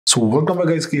ਸੋ welcome back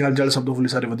guys, ਕੀ ਹਾਲ ਚਾਲ ਸਭ ਤੋਂ ਫੁੱਲੀ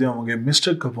ਸਾਰੇ ਵਧੀਆ ਹੋਵਾਂਗੇ।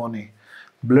 ਮਿਸਟਰ ਕਪੋਨੀ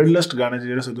ਬਲੱਡਲਸਟ ਗਾਣੇ 'ਚ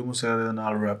ਜਿਹੜਾ ਸਿੱਧੂ ਮੂਸੇਵਾਲੇ ਦੇ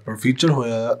ਨਾਲ ਰੈਪਰ ਫੀਚਰ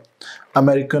ਹੋਇਆ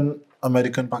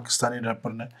ਅਮਰੀਕਨ ਪਾਕਿਸਤਾਨੀ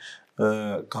ਰੈਪਰ ਨੇ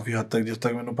ਕਾਫੀ ਹੱਦ ਤੱਕ ਜਿਸ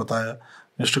ਤੱਕ ਮੈਨੂੰ ਪਤਾ ਆ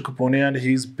mister ਕਪੋਨੀ and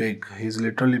he is big, he is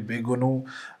literally big. ਉਹਨੂੰ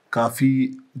ਕਾਫੀ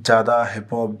ਜ਼ਿਆਦਾ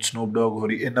ਹਿਪ ਹੌਪ ਸਨੂਪ ਡੌਗ ਹੋ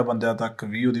ਰਹੀ ਇਹਨਾਂ ਬੰਦਿਆਂ ਤੱਕ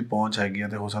ਵੀ ਉਹਦੀ ਪਹੁੰਚ ਹੈਗੀ ਆ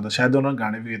ਅਤੇ ਹੋ ਸਕਦਾ ਸ਼ਾਇਦ ਉਹਨਾਂ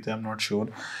ਗਾਣੇ ਵੀ ਕੀਤੇ, ਆਮ ਨੋਟ ਸ਼ੋਰ।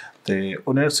 ਅਤੇ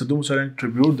ਉਹਨੇ ਸਿੱਧੂ ਮੂਸੇਵਾਲੇ ਨੂੰ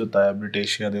ਟ੍ਰਿਬਿਊਟ ਦਿੱਤਾ ਹੈ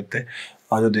ਬ੍ਰਿਟੇਸ਼ੀਆ ਦੇ ਉੱਤੇ।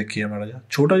 ਆਜੋ ਦੇਖੀਏ ਮਾੜਾ ਜਿਹਾ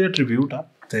ਛੋਟਾ ਜਿਹਾ ਟ੍ਰਿਬਿਊਟ ਆ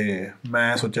ਅਤੇ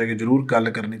ਮੈਂ ਸੋਚਿਆ ਕਿ ਜ਼ਰੂਰ ਗੱਲ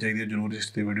ਕਰਨੀ ਚਾਹੀਦੀ ਹੈ, ਜ਼ਰੂਰ ਇਸ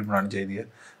 'ਤੇ ਵੀਡੀਓ ਬਣਾਉਣੀ ਚਾਹੀਦੀ ਹੈ।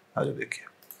 ਆਜੋ ਦੇਖੀਏ।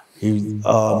 I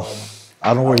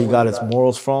don't know where he got his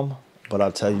morals from, but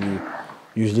I'll tell you,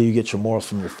 usually you get your morals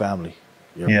from your family,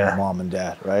 your mom and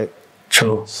dad, right?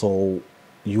 True. So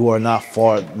you are not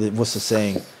far. What's the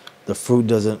saying? The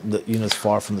fruit is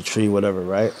far from the tree, whatever,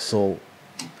 right? So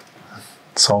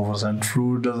 100%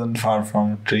 fruit doesn't far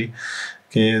from tree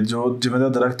ਕਿ ਜੋ ਜਿਵੇਂ ਦਾ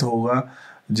ਦਰਖਤ ਹੋਊਗਾ,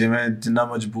 ਜਿਵੇਂ ਜਿੰਨਾ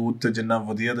ਮਜ਼ਬੂਤ ਅਤੇ ਜਿੰਨਾ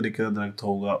ਵਧੀਆ ਤਰੀਕੇ ਦਾ ਦਰਖਤ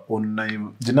ਹੋਊਗਾ ਓਨਾ ਹੀ,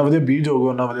 ਜਿੰਨਾ ਵਧੀਆ ਬੀਜ ਹੋਊਗਾ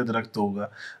ਓਨਾ ਵਧੀਆ ਦਰਖਤ ਹੋਊਗਾ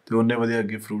ਅਤੇ ਓਨੇ ਵਧੀਆ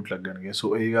ਅੱਗੇ ਫਰੂਟ ਲੱਗਣਗੇ।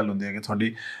 ਸੋ ਇਹੀ ਗੱਲ ਹੁੰਦੀ ਹੈ ਕਿ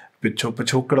ਤੁਹਾਡੀ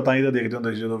ਪਿਛੋਕੜ ਤਾਂ ਹੀ ਤਾਂ ਦੇਖਦੇ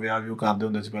ਹੁੰਦੇ ਸੀ ਜਦੋਂ ਵਿਆਹ ਵਿਊਹ ਕਰਦੇ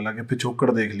ਹੁੰਦੇ ਸੀ ਪਹਿਲਾਂ, ਕਿ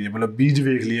ਪਿਛੋਕੜ ਦੇਖ ਲਈਏ, ਮਤਲਬ ਬੀਜ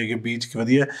ਵੇਖ ਲਈਏ ਕਿ ਬੀਜ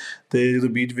ਵਧੀਆ। ਅਤੇ ਜਦੋਂ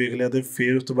ਬੀਜ ਵੇਖ ਲਿਆ ਅਤੇ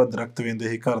ਫਿਰ ਉਸ ਤੋਂ ਬਾਅਦ ਦਰਖਤ ਵੇਂਦੇ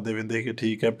ਸੀ, ਘਰ ਦੇ ਵੇਂਦੇ ਸੀ ਕਿ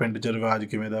ਠੀਕ ਹੈ ਪਿੰਡ 'ਚ ਰਿਵਾਜ਼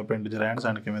ਕਿਵੇਂ ਦਾ, ਪਿੰਡ 'ਚ ਰਹਿਣ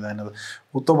ਸਹਿਣ ਕਿਵੇਂ ਦਾ ਇਹਨਾਂ ਦਾ,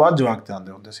 ਉਸ ਤੋਂ ਬਾਅਦ ਜਵਾਕ 'ਤੇ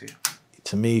ਆਉਂਦੇ ਹੁੰਦੇ ਸੀ।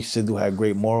 To me, Sidhu had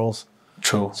great morals.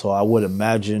 True. So I would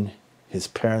imagine his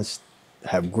parents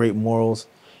have great morals,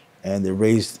 and they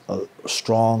raised a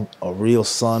strong, a real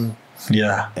son.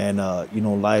 Yeah. And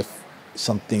life,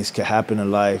 some things can happen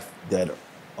in life that are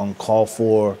uncalled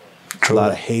for. True. A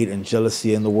lot of hate and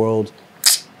jealousy in the world,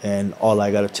 and all I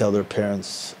got to tell their parents,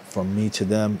 from me to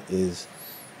them, is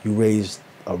you raised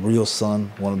a real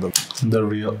son, one of the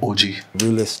real OG,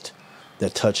 realest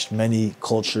that touched many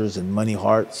cultures and many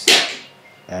hearts.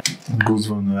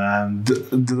 Goosebumps, man.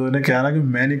 ਜਦੋਂ ਇਹਨੇ ਕਿਹਾ ਨਾ ਕਿ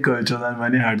many cultures and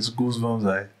many hearts, goosebumps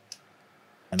ਆਏ।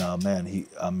 And man,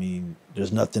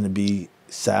 there's nothing to be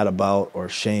sad about or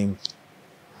ashamed.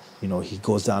 He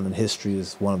goes down in history as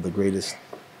one of the greatest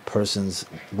persons,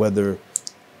 whether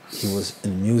he was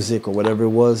in music or whatever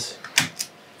it was.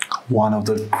 One of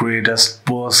the greatest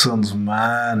persons,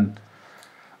 man.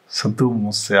 Sidhu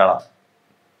Moosewala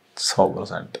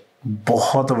 100%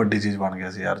 ਬਹੁਤ ਵੱਡੀ ਚੀਜ਼ ਬਣ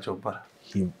ਗਿਆ ਸੀ ਯਾਰ chopper.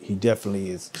 He definitely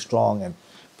is strong, and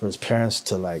for his parents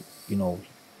to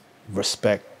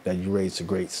respect that you raised a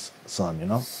great son,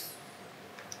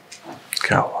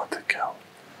 क्या बात है, क्या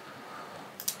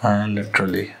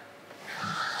लिटरली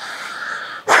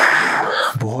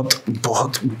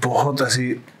ਬਹੁਤ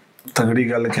ਅਸੀਂ ਤਗੜੀ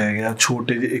ਗੱਲ ਕਹਿ ਗਿਆ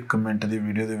ਛੋਟੇ ਜਿਹੇ 1 ਮਿੰਟ ਦੀ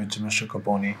ਵੀਡੀਓ ਦੇ ਵਿੱਚ। ਮਿਸਟਰ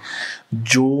ਕਪੋਨੀ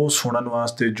ਜੋ ਸੁਣਨ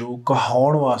ਵਾਸਤੇ, ਜੋ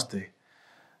ਕਹਾਉਣ ਵਾਸਤੇ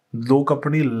ਲੋਕ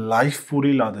ਆਪਣੀ ਲਾਈਫ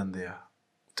ਪੂਰੀ ਲਾ ਦਿੰਦੇ ਆ,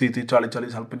 30 40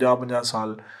 ਸਾਲ, 50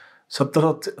 ਸਾਲ,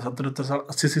 70 ਸਾਲ,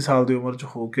 80 ਸਾਲ ਦੀ ਉਮਰ 'ਚ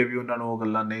ਹੋ ਕੇ ਵੀ ਉਹਨਾਂ ਨੂੰ ਉਹ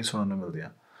ਗੱਲਾਂ ਨਹੀਂ ਸੁਣਨ ਨੂੰ ਮਿਲਦੀਆਂ।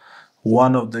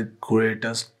 One of the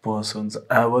greatest persons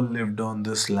ever lived on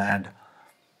this land.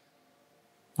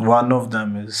 One of them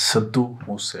is Sidhu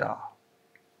Mooseewala.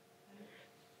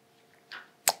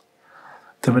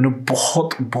 ਅਤੇ ਮੈਨੂੰ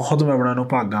ਬਹੁਤ ਮੈਂ ਆਪਣਾ ਨੂੰ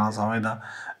ਭਾਗਾਂ ਸਮਝਦਾ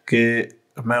ਕਿ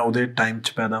ਮੈਂ ਉਹਦੇ ਟਾਈਮ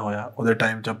 'ਚ ਪੈਦਾ ਹੋਇਆ, ਉਹਦੇ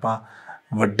ਟਾਈਮ 'ਚ ਆਪਾਂ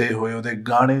ਵੱਡੇ ਹੋਏ, ਉਹਦੇ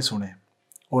ਗਾਣੇ ਸੁਣੇ,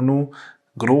 ਉਹਨੂੰ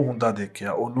ਗਰੋ ਹੁੰਦਾ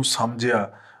ਦੇਖਿਆ, ਉਹਨੂੰ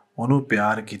ਸਮਝਿਆ, ਉਹਨੂੰ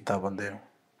ਪਿਆਰ ਕੀਤਾ ਬੰਦੇ ਨੂੰ।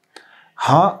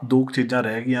 ਹਾਂ 2 ਚੀਜ਼ਾਂ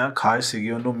ਰਹਿ ਗਈਆਂ, ਖਾਹਿਸ਼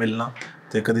ਸੀਗੀ ਉਹਨੂੰ ਮਿਲਣਾ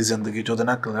ਅਤੇ ਕਦੀ ਜ਼ਿੰਦਗੀ 'ਚ ਉਹਦੇ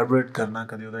ਨਾਲ ਕੋਲੈਬੋਰੇਟ ਕਰਨਾ,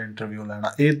 ਕਦੀ ਉਹਦਾ ਇੰਟਰਵਿਊ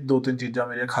ਲੈਣਾ। ਇਹ 2-3 ਚੀਜ਼ਾਂ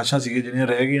ਮੇਰੀਆਂ ਖਾਹਿਸ਼ਾਂ ਸੀਗੀਆਂ ਜਿਹੜੀਆਂ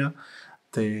ਰਹਿ ਗਈਆਂ।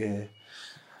 ਅਤੇ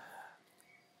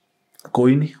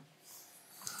ਕੋਈ ਨਹੀਂ,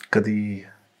 ਕਦੀ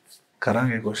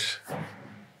ਕਰਾਂਗੇ ਕੁਛ।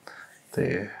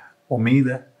 ਅਤੇ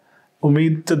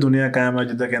ਉਮੀਦ ਤੇ ਦੁਨੀਆ ਕਾਇਮ ਹੈ,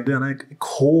 ਜਿੱਦਾਂ ਕਹਿੰਦੇ ਆ ਨਾ, ਇੱਕ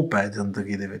ਹੋਪ ਹੈ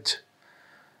ਜ਼ਿੰਦਗੀ ਦੇ ਵਿੱਚ।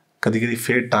 ਕਦੀ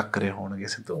ਫਿਰ ਟੱਕਰੇ ਹੋਣਗੇ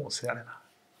ਸਿੱਧੂ ਮੂਸੇਵਾਲੇ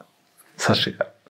ਨਾਲ। ਸਤਿ ਸ਼੍ਰੀ ਅਕਾਲ।